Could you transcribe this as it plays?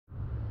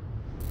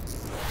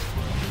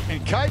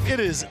And Kite, it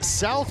is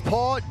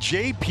Southpaw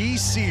J.P.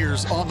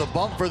 Sears on the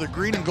bump for the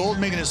green and gold,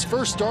 making his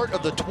first start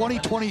of the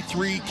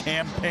 2023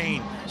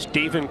 campaign.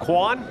 Stephen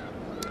Kwan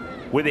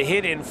with a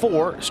hit in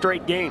 4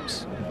 straight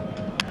games.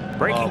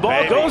 Breaking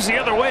ball baby. goes the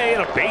other way,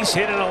 and a base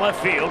hit in the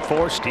left field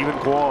for Stephen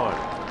Kwan.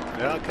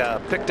 Yeah,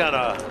 picked on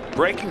a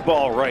breaking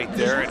ball right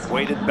there and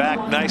waited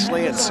back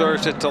nicely and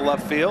surged it to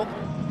left field.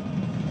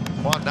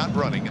 Kwan not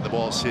running, and the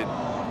ball's hit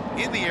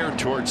in the air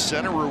towards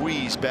center.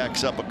 Ruiz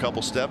backs up a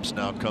couple steps,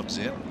 now comes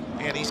in,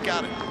 and he's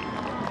got it.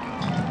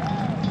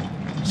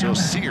 So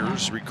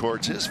Sears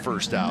records his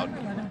first out.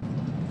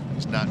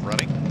 He's not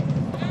running.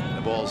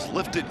 The ball's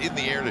lifted in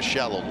the air to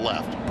shallow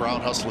left.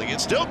 Brown hustling in,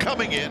 still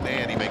coming in,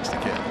 and he makes the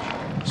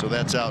catch. So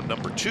that's out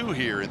number 2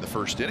 here in the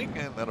first inning,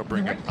 and that'll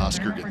bring up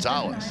Oscar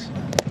Gonzalez.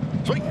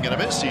 Swing and a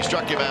miss. He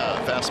struck him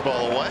out.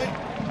 Fastball away.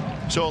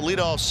 So a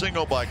leadoff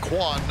single by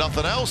Kwan.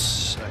 Nothing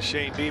else.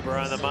 Shane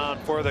Bieber on the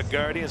mound for the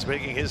Guardians,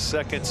 making his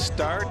second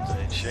start.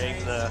 And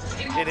Shane,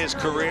 in his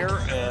career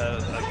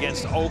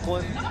against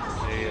Oakland,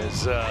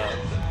 is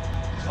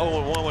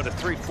 0-1 with a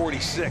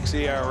 3.46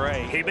 ERA.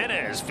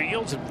 Jimenez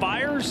fields and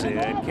fires,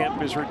 and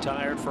Kemp is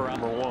retired for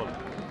number 1.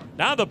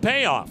 Now the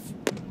payoff.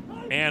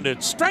 And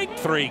it's strike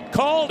 3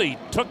 called. He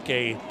took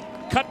a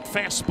cut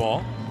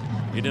fastball.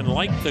 He didn't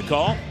like the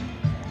call.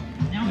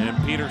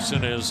 And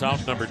Peterson is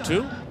out number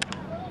 2.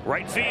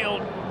 Right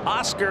field,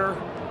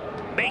 Oscar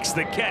makes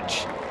the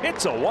catch.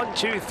 It's a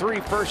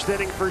 1-2-3 first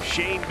inning for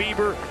Shane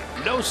Bieber.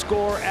 No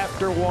score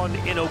after 1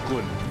 in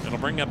Oakland. It'll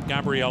bring up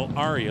Gabriel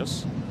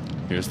Arias.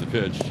 Here's the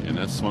pitch, and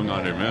that's swung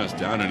on and missed.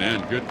 Down and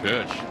in, good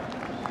pitch.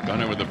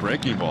 Done it with a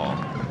breaking ball.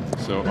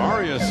 So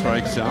Arias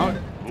strikes out.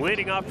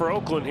 Leading off for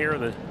Oakland here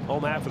in the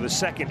home half of the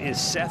second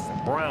is Seth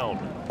Brown.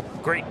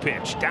 Great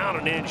pitch, down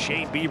and in.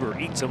 Shane Bieber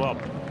eats him up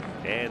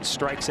and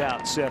strikes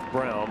out Seth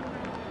Brown.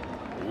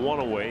 1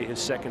 away,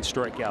 his second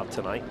strikeout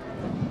tonight.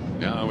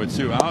 Now with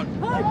 2 out.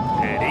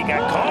 And he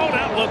got called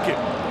out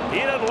looking.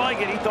 He doesn't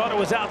like it. He thought it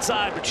was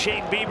outside, but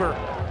Shane Bieber,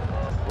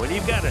 when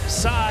you've got a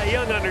Cy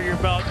Young under your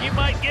belt, you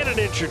might get an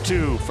inch or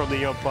 2 from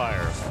the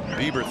umpire.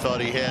 Bieber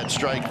thought he had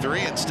strike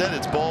 3. Instead,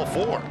 it's ball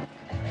 4.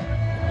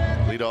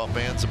 Leadoff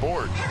man's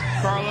aboard.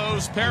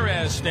 Carlos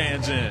Perez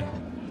stands in.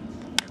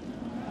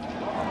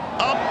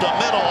 Up the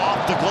middle,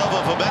 off the glove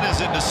of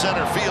Jimenez into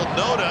center field.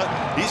 Noda,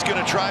 he's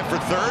going to try for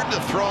third. The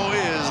throw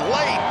is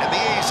late, and the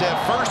A's have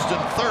first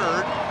and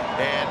third,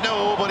 and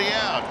nobody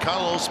out.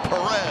 Carlos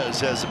Perez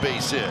has a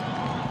base hit.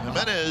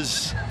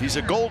 Jimenez, he's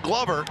a Gold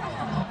Glover,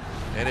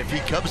 and if he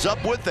comes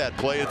up with that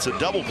play, it's a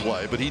double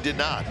play, but he did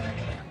not.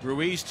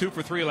 Ruiz 2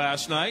 for 3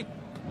 last night.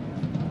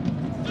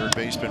 Third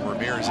baseman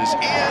Ramirez is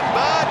in,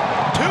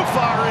 but too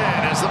far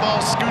in as the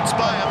ball scoots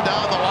by him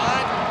down the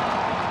line.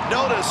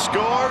 Noda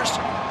scores.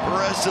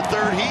 Perez to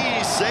third.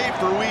 He's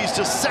safe. Ruiz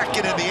to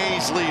second, and the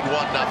A's lead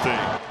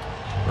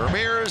 1-0.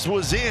 Ramirez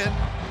was in,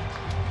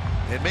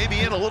 and maybe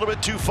in a little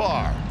bit too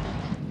far.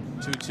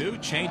 2-2.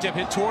 Changeup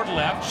hit toward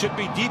left. Should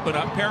be deep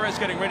enough. Perez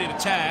getting ready to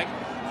tag.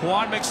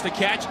 Juan makes the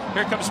catch.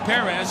 Here comes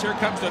Perez. Here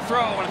comes the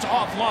throw, and it's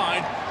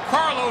offline.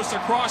 Carlos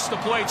across the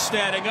plate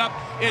standing up.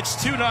 It's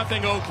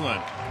 2-0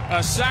 Oakland.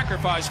 A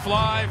sacrifice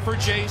fly for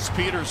Jace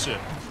Peterson.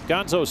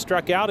 Gonzo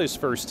struck out his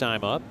first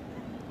time up.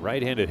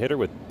 Right-handed hitter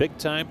with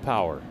big-time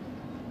power.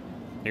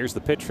 Here's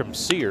the pitch from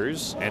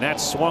Sears, and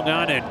that's swung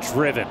on and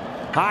driven.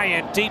 High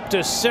and deep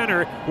to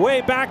center, way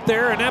back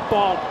there, and that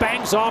ball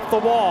bangs off the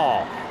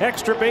wall.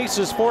 Extra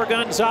bases for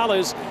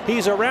Gonzalez.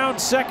 He's around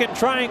second,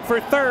 trying for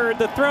third.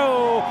 The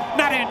throw,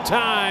 not in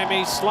time.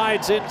 He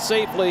slides in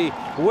safely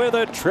with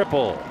a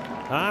triple.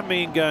 I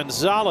mean,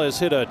 Gonzalez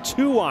hit a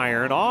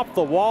 2-iron off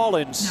the wall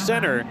in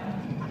center.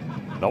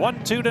 The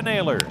 1-2 to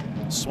Naylor.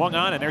 Swung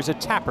on, and there's a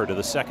tapper to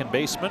the second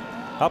baseman.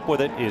 Up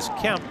with it is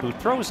Kemp, who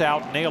throws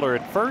out Naylor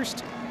at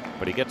first,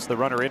 but he gets the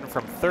runner in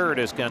from third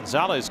as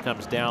Gonzalez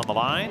comes down the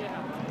line.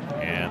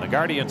 And the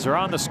Guardians are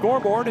on the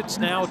scoreboard. It's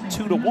now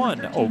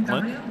 2-1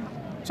 Oakland.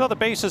 So the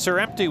bases are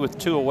empty with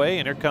 2 away,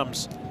 and here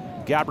comes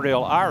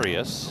Gabriel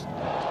Arias.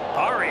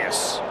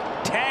 Arias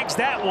tags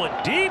that one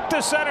deep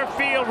to center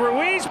field.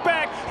 Ruiz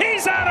back.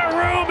 He's out of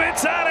room.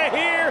 It's out of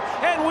here,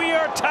 and we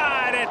are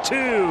tied at 2.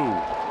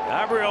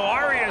 Gabriel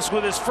Arias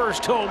with his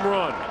first home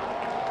run.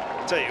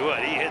 Tell you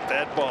what, he hit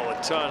that ball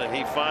a ton, and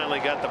he finally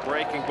got the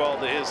breaking ball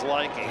to his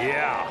liking.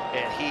 Yeah.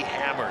 And he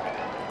hammered.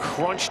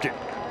 Crunched it.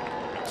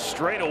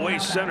 Straight away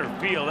center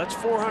field. That's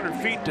 400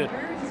 feet to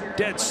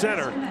dead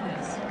center.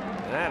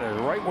 That is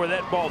right where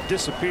that ball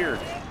disappeared.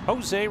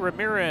 Jose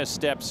Ramirez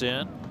steps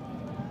in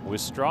with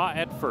Straw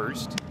at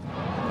first.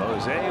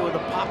 Jose with a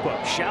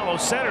pop-up. Shallow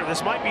center.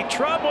 This might be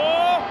trouble.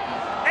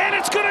 And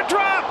it's going to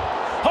drop.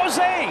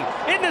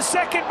 Jose into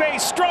second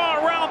base.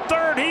 Straw around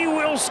third. He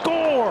will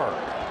score.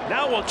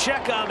 Now we'll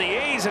check on the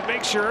A's and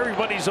make sure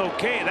everybody's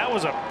okay. That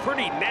was a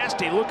pretty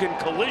nasty looking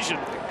collision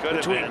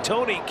between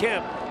Tony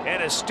Kemp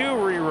and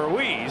Esteury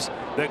Ruiz.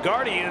 The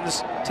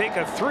Guardians take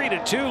a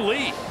 3-2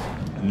 lead.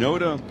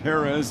 Noda,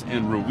 Perez,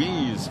 and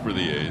Ruiz for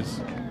the A's.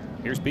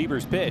 Here's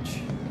Bieber's pitch.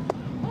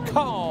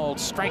 Called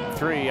strike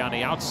 3 on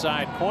the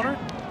outside corner.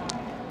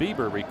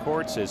 Bieber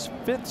records his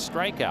 5th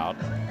strikeout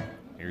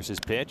Here's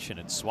his pitch, and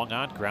it's swung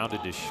on,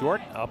 grounded to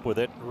short. Up with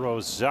it,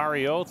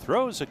 Rosario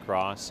throws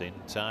across in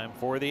time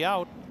for the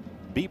out.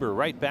 Bieber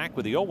right back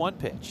with the 0-1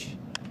 pitch.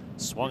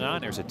 Swung on,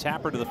 there's a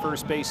tapper to the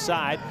first base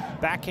side.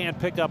 Backhand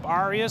pickup,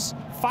 Arias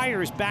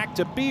fires back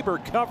to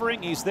Bieber,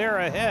 covering. He's there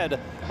ahead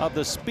of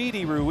the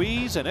speedy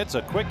Ruiz, and it's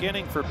a quick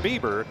inning for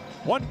Bieber.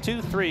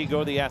 1-2-3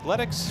 go the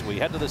Athletics. We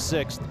head to the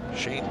 6th.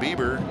 Shane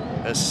Bieber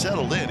has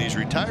settled in. He's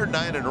retired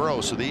 9 in a row,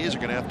 so the A's are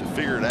going to have to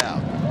figure it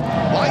out.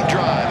 Line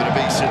drive and a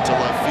base hit to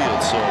left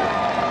field, so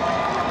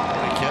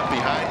when Kemp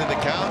behind in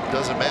the count,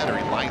 doesn't matter.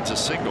 He lines a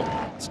single.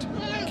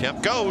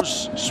 Kemp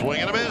goes,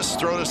 swing and a miss,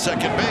 throw to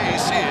second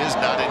base is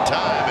not in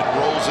time and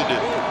rolls into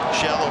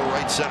shallow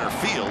right center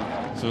field.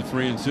 So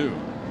 3-2.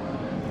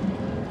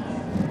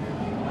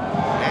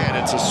 And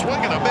it's a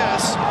swing and a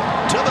miss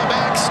to the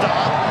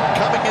backstop.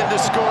 Coming in to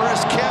score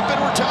is Kemp,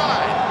 and we're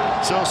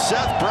tied. So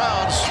Seth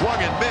Brown swung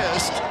and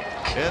missed,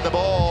 and the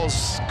ball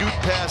scoot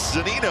past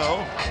Zunino,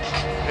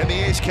 and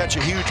the A's catch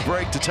a huge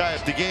break to tie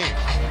up the game.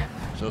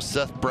 So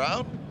Seth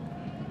Brown,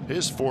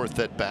 his 4th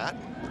at bat.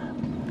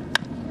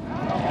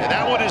 And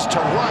that one is to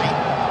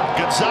right.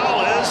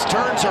 Gonzalez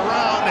turns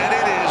around, and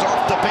it is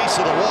off the base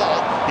of the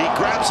wall. He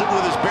grabs it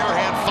with his bare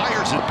hand,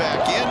 fires it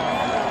back in,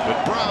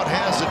 but Brown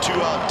has a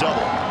 2-out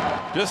double.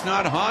 Just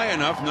not high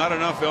enough, not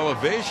enough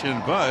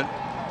elevation, but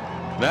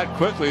that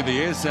quickly the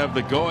A's have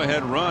the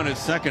go-ahead run at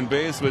second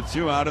base with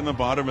 2 out in the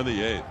bottom of the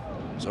 8th.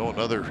 So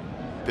another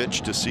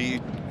pitch to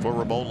see for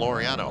Ramon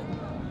Laureano.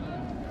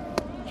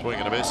 Swing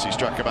and a miss. He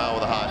struck him out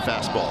with a high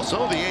fastball.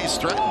 So the A's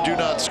threaten, do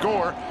not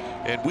score.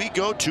 And we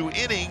go to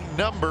inning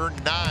number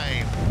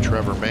 9.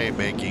 Trevor May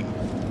making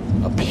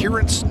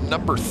appearance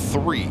number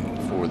 3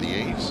 for the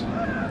A's.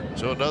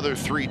 So another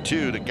 3-2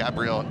 to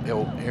Gabriel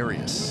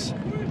Arias.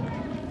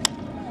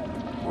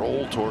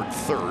 Roll toward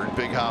third.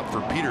 Big hop for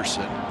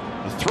Peterson.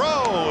 The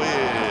throw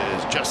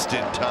is just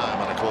in time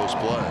on a close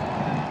play.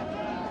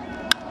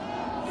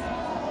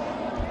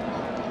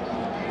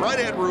 Right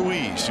at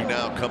Ruiz, who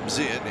now comes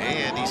in,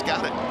 and he's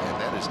got it.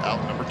 And that is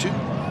out number 2.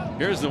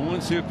 Here's the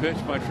 1-2 pitch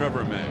by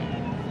Trevor May.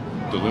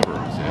 Delivers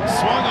and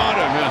swung on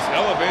and missed.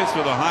 Elevates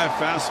with a high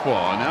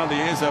fastball, and now the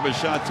A's have a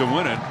shot to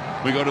win it.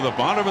 We go to the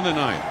bottom of the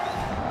 9th,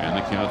 and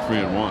the count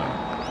 3-1.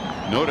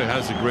 Noda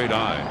has a great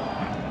eye.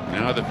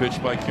 Now the pitch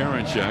by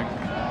Karinchak.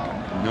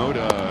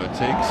 Noda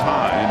takes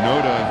high.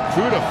 Noda,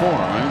 true to form.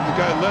 I mean, the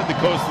guy led the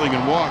Coast League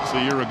in walks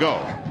a year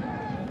ago.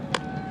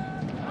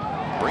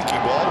 Breaking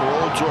ball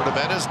rolled toward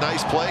Jimenez.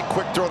 Nice play.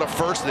 Quick throw to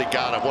first. They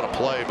got him. What a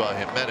play by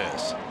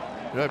Jimenez.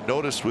 I've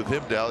noticed with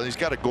him, Dal, he's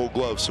got a Gold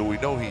Glove, so we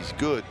know he's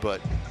good, but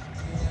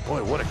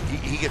boy,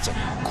 he gets a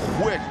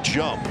quick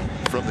jump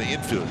from the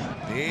infield.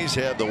 The A's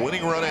have the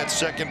winning run at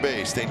second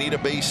base. They need a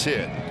base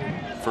hit.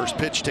 First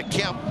pitch to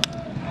Kemp.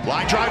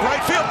 Line drive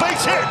right field,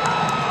 base hit.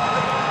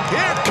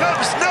 Here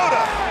comes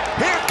Noda.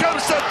 Here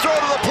comes the throw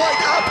to the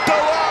plate, up the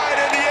line,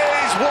 and the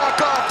A's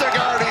walk off the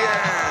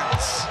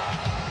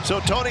Guardians. So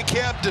Tony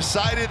Kemp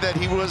decided that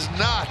he was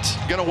not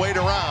going to wait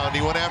around.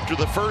 He went after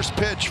the first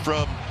pitch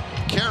from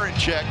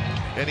Karinchak,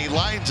 and he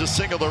lines a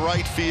single to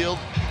right field,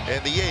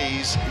 and the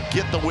A's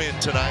get the win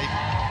tonight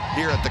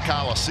here at the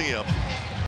Coliseum.